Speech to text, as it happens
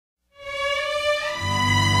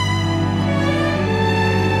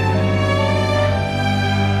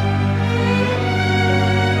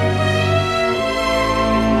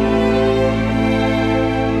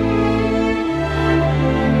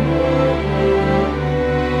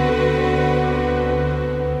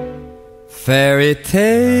Fairy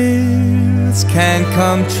tales can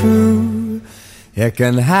come true. It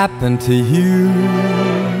can happen to you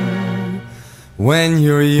when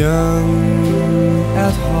you're young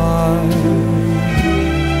at heart.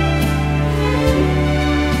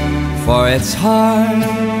 For it's hard,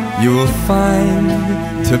 you will find,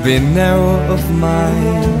 to be narrow of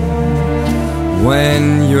mind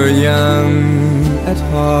when you're young at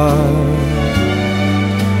heart.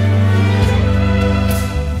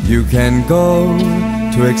 You can go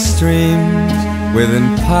to extremes with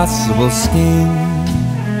impossible schemes.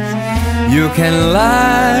 You can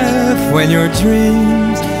laugh when your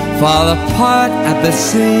dreams fall apart at the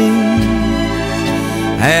seams.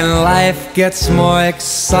 And life gets more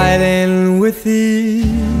exciting with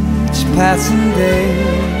each passing day.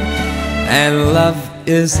 And love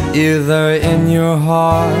is either in your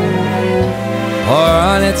heart or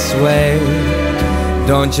on its way.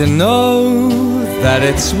 Don't you know that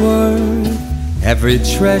it's worth every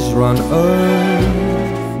treasure on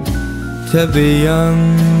earth to be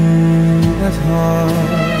young at heart?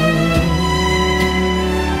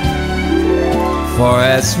 For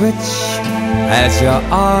as rich as you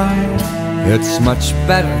are, it's much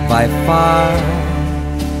better by far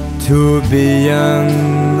to be young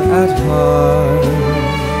at heart.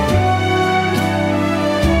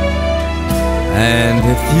 And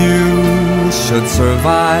if you should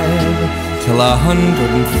survive till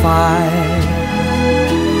 105,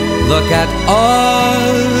 look at all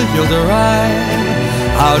you'll derive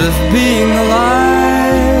out of being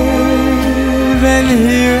alive. And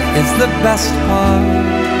here is the best part: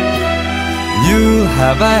 you'll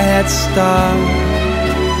have a head start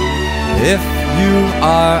if you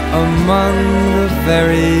are among the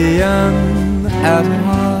very young at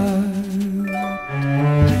heart.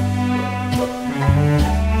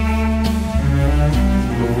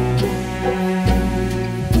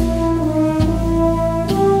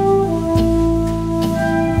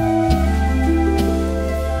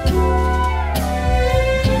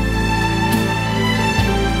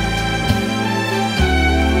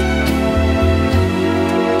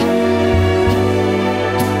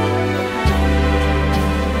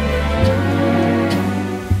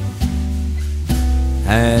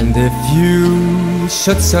 And if you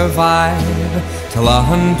should survive till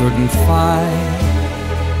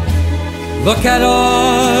 105, look at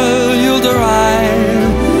all you'll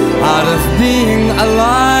derive out of being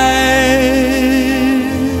alive.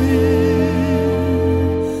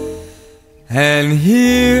 And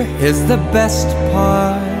here is the best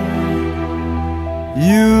part: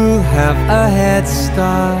 you'll have a head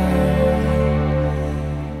start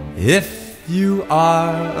if you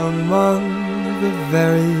are among the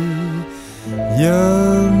very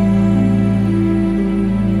young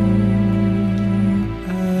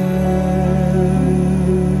at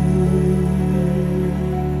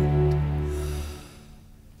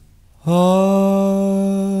heart.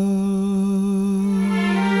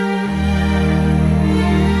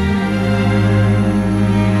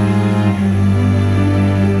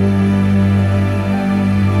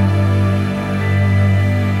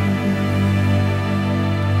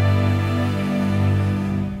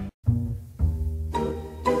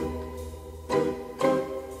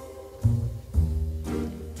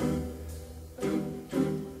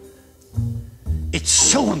 It's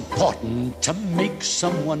so important to make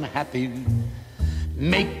someone happy.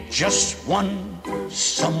 Make just one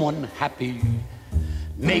someone happy.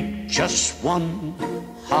 Make just one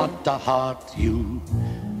heart-to-heart you.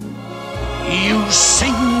 You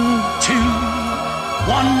sing to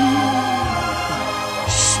one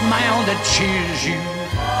smile that cheers you,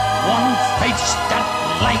 one face that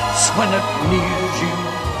lights when it nears you,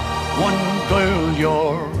 one girl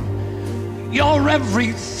you're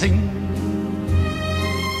everything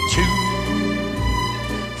to.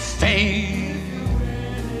 Fame,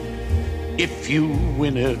 if you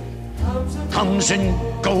win it, comes and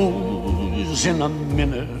goes in a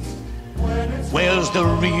minute. Where's the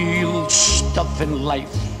real stuff in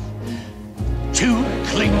life to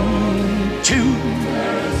cling to?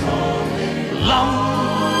 Love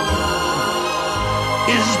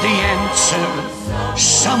is the answer.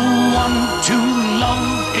 Someone to love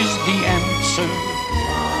is the answer.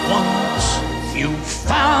 Once you've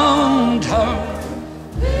found her,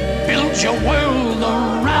 build your world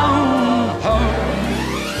around her.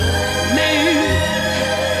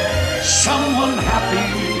 Make someone happy.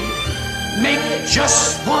 Make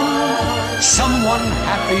just one someone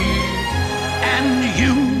happy, and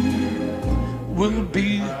you will be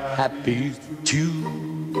happy too.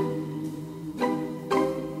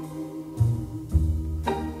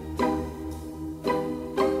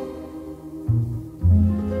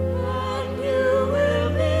 And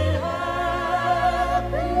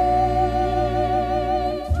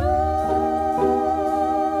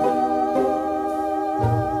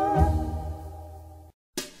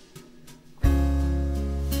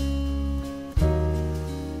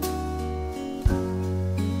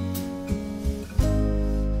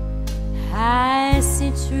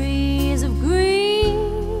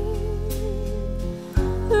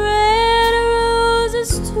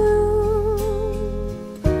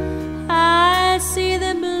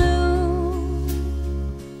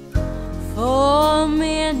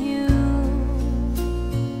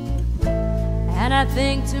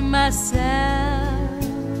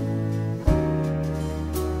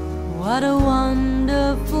What a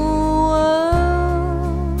wonderful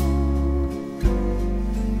world.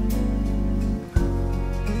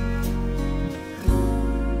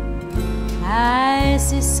 I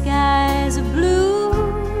see skies of blue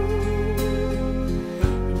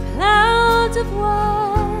and clouds of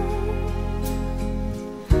white,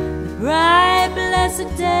 the bright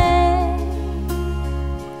blessed day,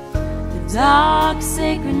 the dark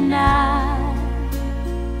sacred night.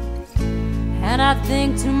 And I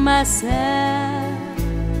think to myself,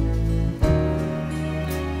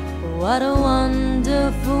 what a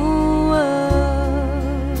wonderful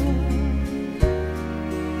world.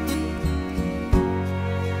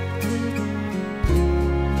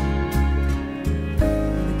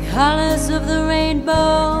 The colors of the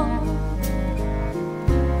rainbow,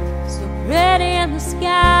 so pretty in the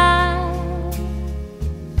sky,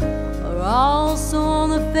 are also on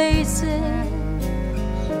the faces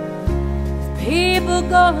people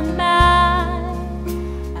going by.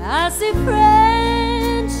 I see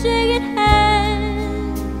friends shaking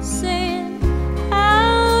hands, saying,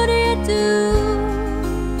 how do you do?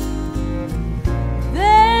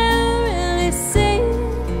 They're really saying,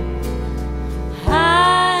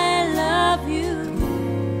 I love you.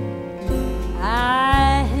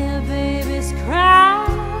 I hear babies cry,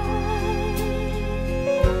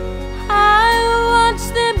 I watch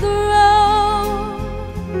them grow.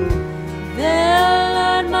 They'll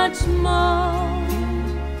learn much more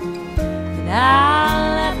than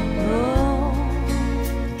I'll ever know.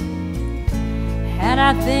 And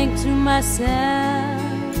I think to myself,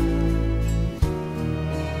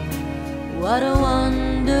 what a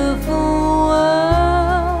wonderful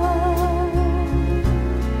world.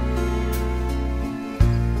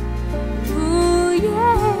 Ooh,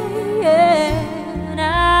 yeah, yeah. And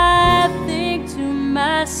I think to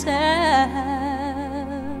myself,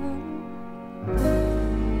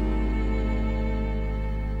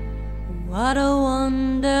 what a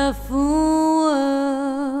wonderful